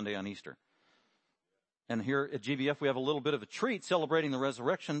Resurrection Sunday on Easter. And here at GBF, we have a little bit of a treat celebrating the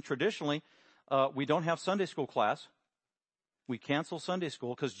resurrection. Traditionally, we don't have Sunday school class. We cancel Sunday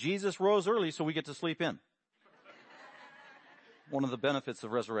school because Jesus rose early, so we get to sleep in. One of the benefits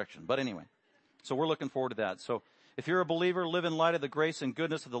of resurrection. But anyway, so we're looking forward to that. So if you're a believer, live in light of the grace and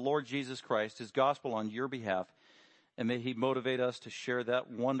goodness of the Lord Jesus Christ, his gospel on your behalf, and may he motivate us to share that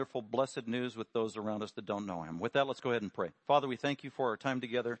wonderful, blessed news with those around us that don't know him. With that, let's go ahead and pray. Father, we thank you for our time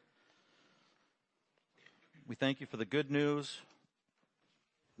together. We thank you for the good news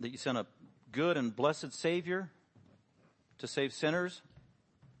that you sent a good and blessed Savior to save sinners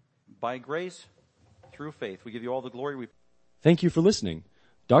by grace through faith. We give you all the glory. Thank you for listening.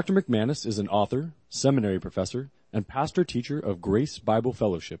 Dr. McManus is an author, seminary professor, and pastor teacher of Grace Bible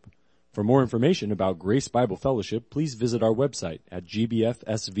Fellowship. For more information about Grace Bible Fellowship, please visit our website at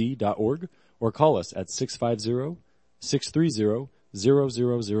gbfsv.org or call us at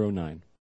 650-630-0009.